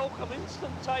will welcome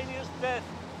instantaneous death.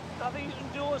 Nothing you can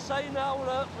do or say now will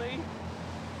hurt me.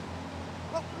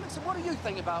 Well, listen, what do you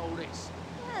think about all this?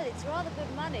 Well, it's rather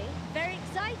good money. Very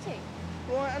exciting.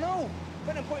 Right and all.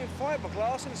 Better than putting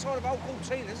fiberglass inside of old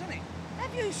 14, isn't it?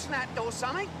 Have you snapped or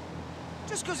something?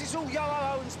 Just because it's all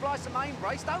yo-ho-ho and splice the main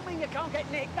brace don't mean you can't get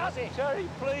nicked, does it? Terry,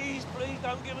 please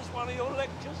don't give us one of your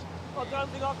lectures. I don't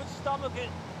think I could stomach it.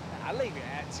 Nah, leave it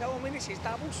out. Tell me this is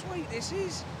double sweet, this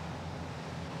is.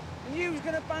 And you was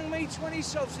going to bang me 20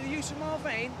 sobs for the use of my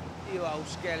van? You old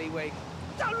scallywag.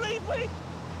 Don't leave me!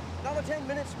 Another 10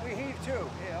 minutes and we heave to.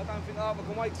 Yeah, I don't think Harper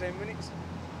can wait 10 minutes.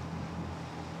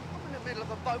 I'm in the middle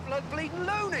of a boatload of bleeding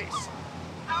loonies.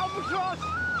 Albatross!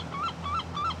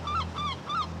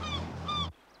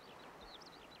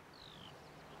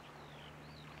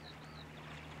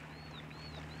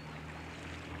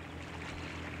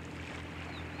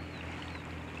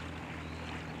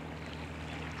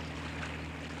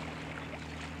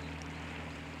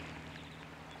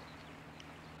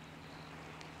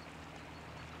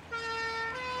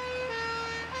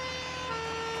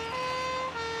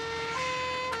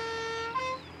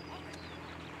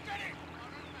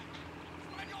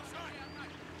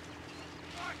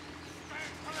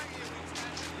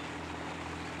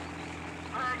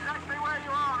 Exactly where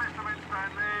you are, Mr.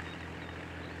 Winstanley.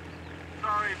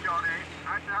 Sorry, Johnny.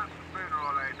 Had to happen sooner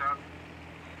or later.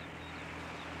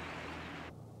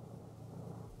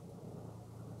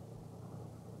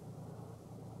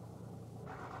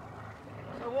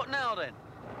 So what now, then?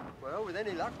 Well, with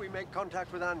any luck, we make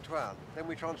contact with Antoine. Then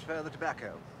we transfer the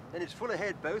tobacco. Then it's full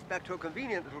ahead both back to a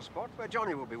convenient little spot where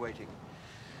Johnny will be waiting.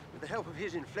 With the help of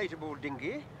his inflatable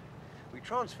dinghy, we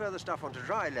transfer the stuff onto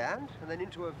dry land and then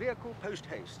into a vehicle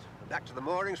post-haste. And back to the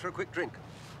moorings for a quick drink.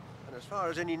 And as far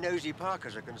as any nosy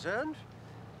Parkers are concerned,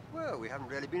 well, we haven't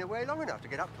really been away long enough to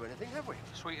get up to anything, have we?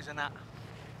 Sweet as a nut.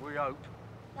 We hope.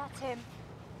 That's him.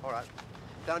 All right,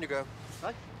 down you go.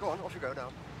 Right, go on, off you go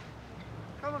now.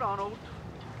 Come on, Arnold.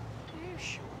 You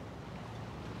sure?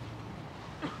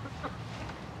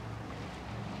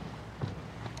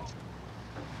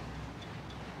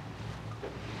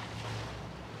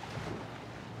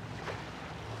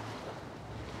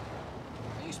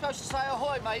 Are you supposed to say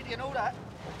ahoy, matey, and all that?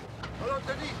 Hello,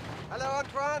 Teddy. Hello,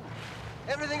 Antoine.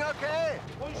 Everything okay?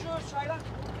 Bonjour, sailor.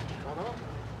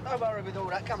 Don't worry with all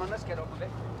that. Come on, let's get on with it.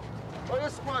 Oh,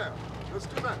 yes, Squire. Let's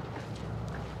do that.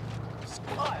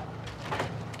 Squire?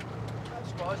 No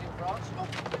squires in France. Oh,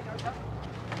 there goes that.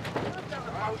 Down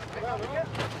the boat.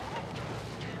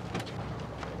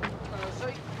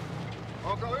 See?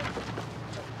 I'll go in.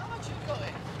 How much you got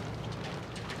here?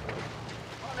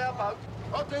 On our boat.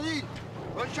 Oh, Teddy.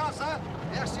 Bonne chance, hein?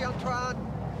 Merci, Antoine.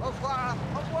 Au revoir.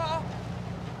 Au revoir.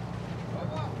 Au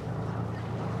revoir.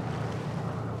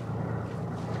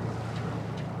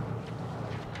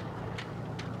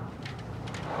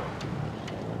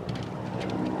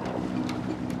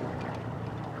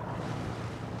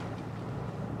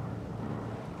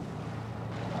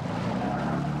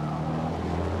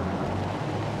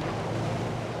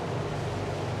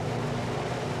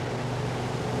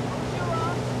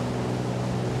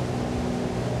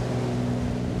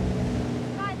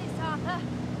 Try this, Arthur.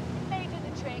 It may do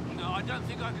the trick. No, I don't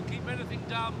think I can keep anything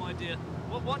down, my dear.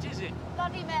 What is it?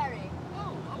 Bloody Mary.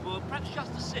 Oh, well, perhaps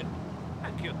just a sip.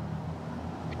 Thank you.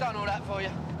 We've done all that for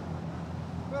you.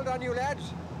 Well done, you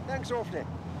lads. Thanks awfully.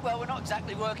 Well, we're not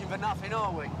exactly working for nothing,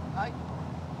 are we? Eh?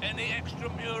 Any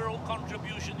extramural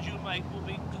contributions you make will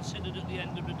be considered at the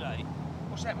end of the day.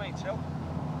 What's that mean, Tel?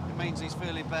 It means he's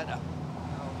feeling better.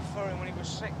 Oh, for him when he was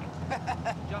sick.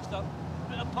 Just a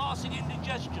bit of passing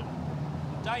indigestion.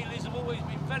 The Dailies have always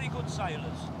been very good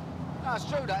sailors. No, it's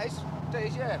true, that is. It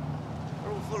is, yeah.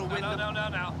 We're all full of wind.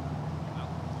 No.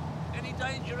 Any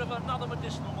danger of another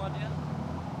medicinal, my dear?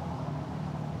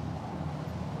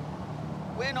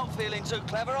 We're not feeling too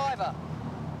clever either.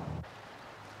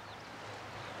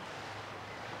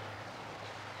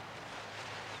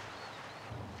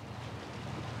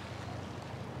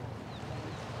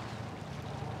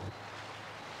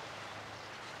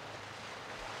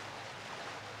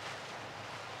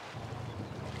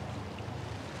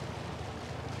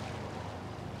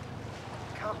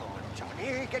 Come on,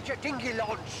 Johnny. Get your dinghy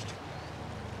launched.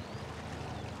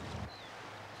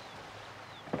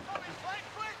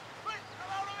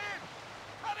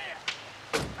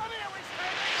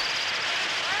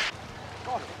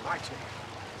 God almighty.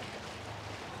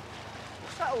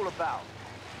 What's that all about?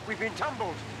 We've been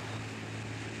tumbled.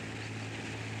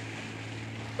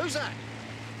 Who's that?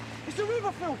 It's the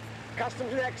river filth.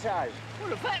 Customs and excise.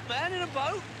 Well, a fat man in a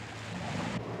boat.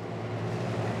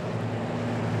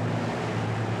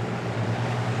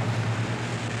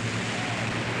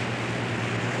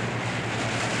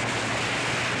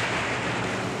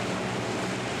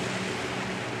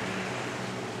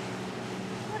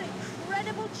 What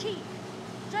incredible cheek.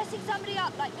 Dressing somebody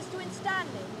up like Mr.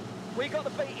 Winstanley. We got the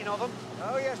beating of them.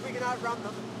 Oh, yes, we can outrun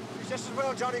them. You just as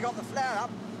well Johnny got the flare up.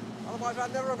 Otherwise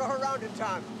I'd never have got around in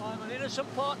time. I'm an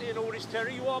innocent party in all this,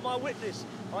 Terry. You are my witness.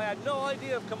 I had no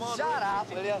idea of Commander... Shut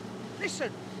up, will you?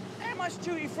 Listen, how much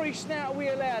duty-free snout are we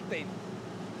allowed then?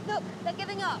 Look, they're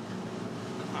giving up.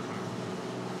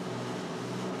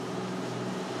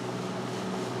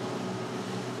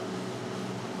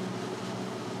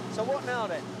 So what now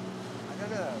then? I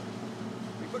don't know.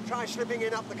 We could try slipping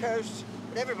in up the coast,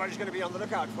 but everybody's going to be on the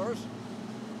lookout for us.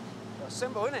 Well,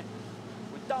 simple, isn't it?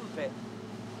 We dump it.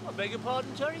 I beg your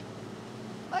pardon, Terry?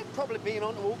 They've probably been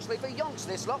on to Hawksley for yonks,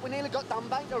 this lot. We nearly got done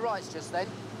bank to rights just then.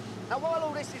 Now, while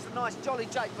all this is a nice jolly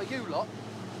jake for you lot,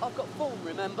 I've got form,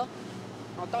 remember?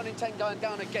 I don't intend going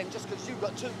down again just because you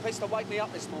got too pissed to wake me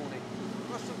up this morning.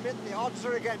 I must admit the odds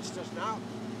are against us now.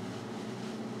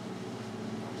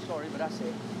 I'm sorry, but that's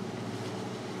it.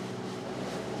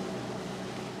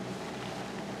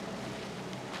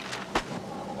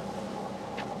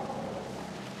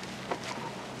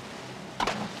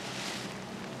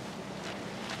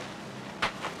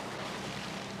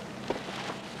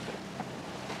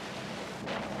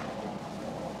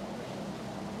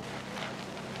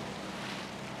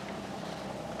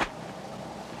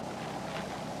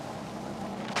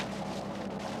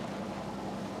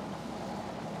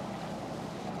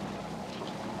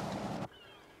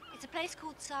 A place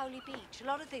called Sowley Beach. A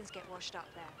lot of things get washed up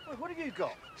there. Wait, what have you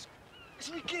got?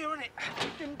 It's my gear, isn't it? You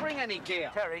didn't bring any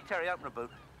gear. Terry, open the boot.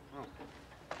 Oh.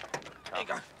 There you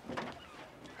go.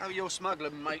 How are your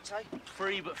smuggling mates, eh?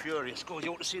 Free but furious. Of course,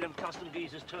 you ought to see them custom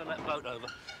geezers turn that boat over.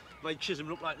 Made Chisholm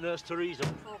look like Nurse Teresa.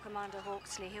 Poor Commander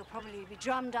Hawksley. He'll probably be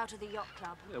drummed out of the yacht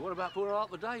club. Yeah, what about poor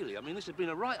Arthur Daly? I mean, this has been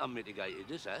a right unmitigated,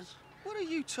 this has. What are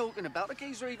you talking about? The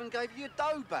geezer even gave you your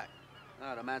dough back.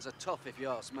 No, the man's a toff if you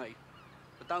ask me.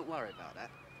 But don't worry about that.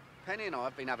 Penny and I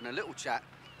have been having a little chat,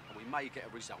 and we may get a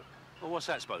result. Well, what's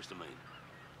that supposed to mean?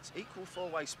 It's equal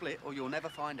four-way split, or you'll never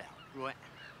find out. Right.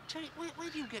 Terry, where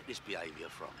do you get this behaviour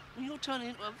from? I mean, you're turning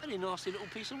into a very nasty little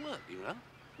piece of work, you know?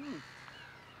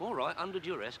 All right, under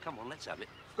duress. Come on, let's have it.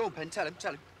 Go on, Pen, tell him.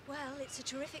 Well, it's a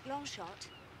terrific long shot,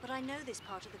 but I know this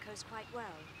part of the coast quite well.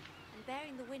 And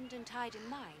bearing the wind and tide in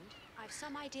mind, I've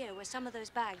some idea where some of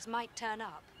those bags might turn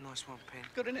up. Nice one, Pen.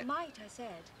 Good, innit? Might, I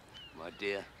said. My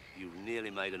dear, you've nearly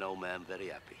made an old man very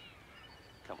happy.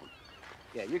 Come on.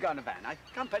 Yeah, you go in the van, eh?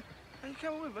 Come, Pen. Are you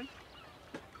coming with me?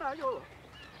 No, you're all right.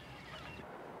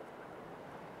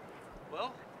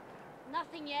 Well?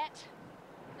 Nothing yet.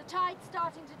 The tide's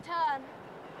starting to turn.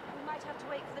 We might have to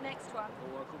wait for the next one.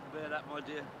 Oh, I couldn't bear that, my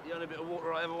dear. The only bit of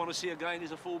water I ever want to see again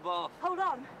is a full bath. Hold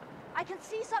on. I can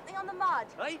see something on the mud.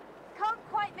 Hey? Can't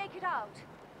quite make it out.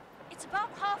 It's about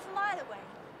half a mile away.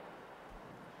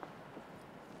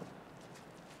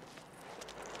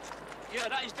 Yeah,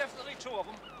 that is definitely two of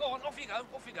them. Go on, off you go,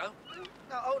 off you go.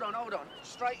 No, hold on.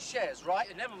 Straight shares, right?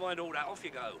 Yeah, never mind all that, off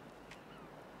you go.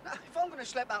 Now, if I'm going to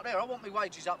schlep out there, I want my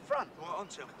wages up front. Right on,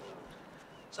 Tim.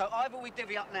 So either we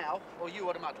divvy up now, or you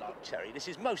are the mudlark. Look, Terry, this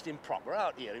is most improper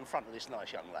out here in front of this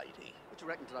nice young lady. What do you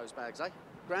reckon to those bags, eh?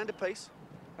 £1 a piece?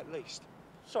 At least.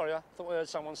 Sorry, I thought I heard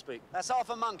someone speak. That's half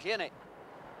a monkey, innit?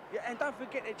 Yeah, and don't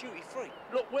forget they're duty-free.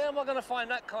 Look, where am I going to find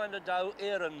that kind of dough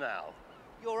here and now?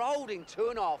 You're holding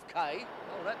 2.5K.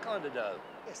 Oh, that kind of dough.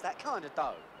 Yes, that kind of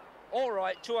dough. All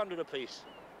right, 200 apiece.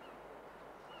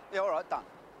 Yeah, all right, done.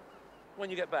 When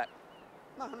you get back?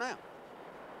 No, now.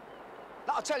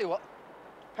 No, I'll tell you what.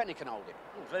 Penny can hold it.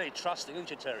 Oh, very trusting, aren't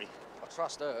you, Terry? I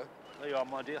trust her. There you are,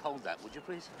 my dear. Hold that, would you,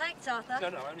 please? Thanks, Arthur.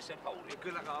 No, I only said hold it.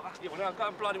 Good luck, Arthur. Yeah, well, now go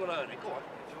and bloody well earn it. Go on.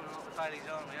 You want to knock the Daly's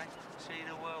army, eh? See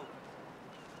the world.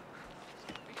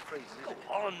 Big freezes, isn't it?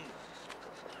 Go on.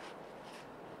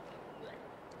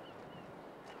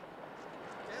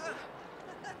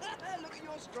 Look at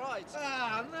your strides.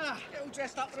 Ah, no. Get all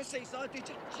dressed up for the seaside, did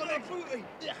you? Got a booty.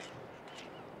 Yeah.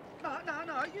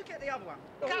 No, you get the other one.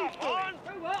 Come on!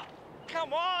 Do what?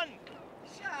 Come on!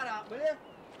 Shut up, will you?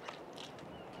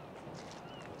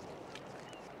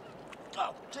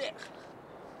 Oh, dear.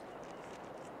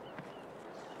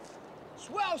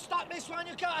 Swell stuck this one,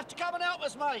 you can't have to come and help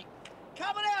us, mate.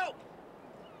 Come and help!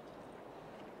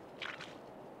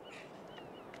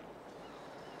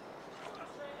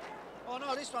 Oh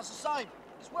no, this one's the same.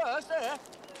 It's worse, there.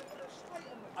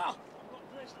 Oh. I'm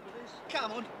not dressed for this.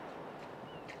 Come on.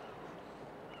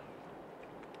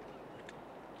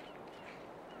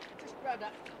 Just grab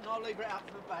that and I'll lever it out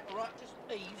from the back, all right? Just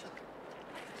ease.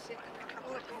 That's it.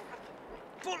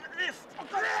 Full lift!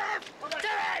 Lift!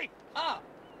 Terry! Up!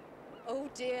 Oh,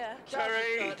 dear.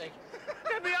 Terry!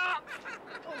 Get me up!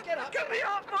 Oh, get up. Get me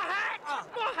up! My hat!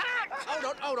 My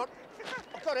hat! Hold on.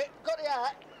 I've got it. Got the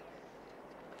hat.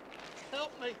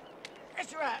 Help me.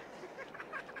 It's your hat.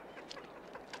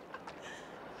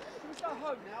 go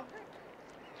home now.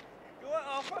 You all right,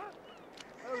 Arthur?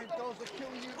 Hurry, dolls will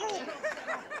kill you. Oh!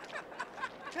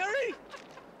 Terry!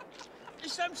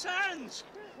 It's them sands!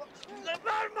 They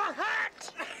burned my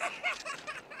hat!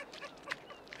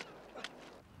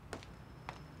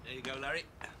 There you go, Larry.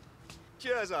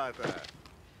 Cheers, Arthur.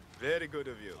 Very good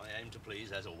of you. I aim to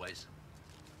please, as always.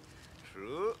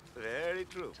 True, very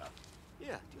true. Tough.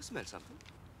 Yeah, do you smell something?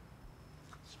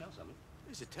 Smell something?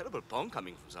 There's a terrible pong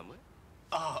coming from somewhere.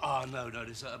 Oh, no,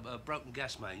 there's a broken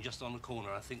gas main just on the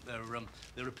corner. I think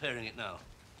they're repairing it now.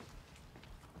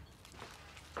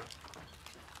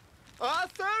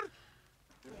 Arthur!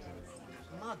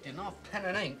 Mud enough, pen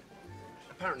and ink.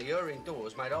 Apparently her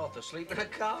indoors made Arthur sleep in a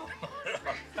car.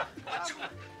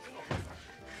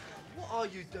 What are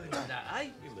you doing with that, eh?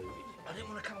 You move it. I didn't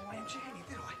want to come away empty-handed,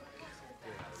 did I?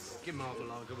 Give him half a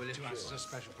lager, will you? 2 ounces of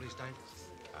special, please, Dave.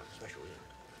 Special, yeah.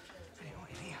 Very hot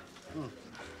in here.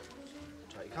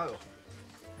 Take your coat off.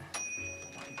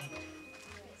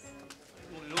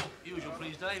 Morning, all. Usual,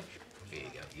 please, Dave. Here you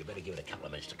go. You better give it a couple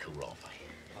of minutes to cool off, eh?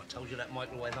 I told you that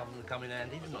microwave oven would come in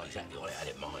handy, didn't Not I? exactly what I had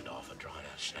in mind, Arthur, drying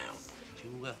out snout.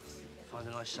 Did you find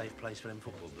a nice safe place for them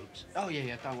football boots? Oh,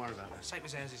 yeah, don't worry about that. Safe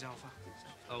as ours is, Arthur.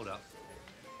 Hold up.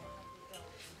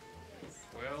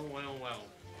 Well.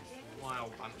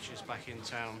 Wild bunches back in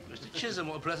town. Mr. Chisholm,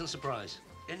 what a pleasant surprise.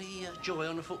 Any joy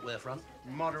on the footwear front?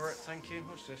 Moderate, thank you.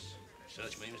 What's this?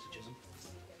 Search me, Mr. Chisholm.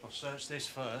 I'll search this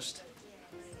first.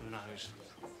 Who knows?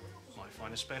 Might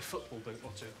find a spare football boot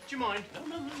or two. Do you mind?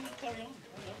 No, carry on.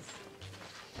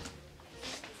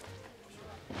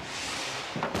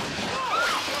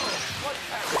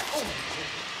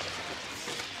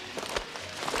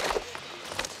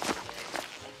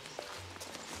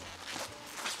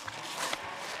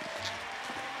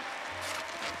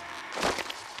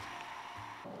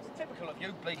 Typical of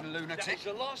you, bleeding lunatic. That is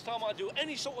the last time I do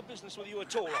any sort of business with you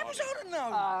at all, How was Arnie. I to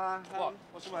know? What?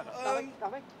 What's the matter?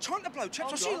 Time to blow,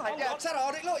 chaps. I'll see you later. Yeah, tell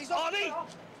Arnie, look, he's on. Arnie!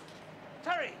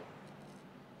 Terry!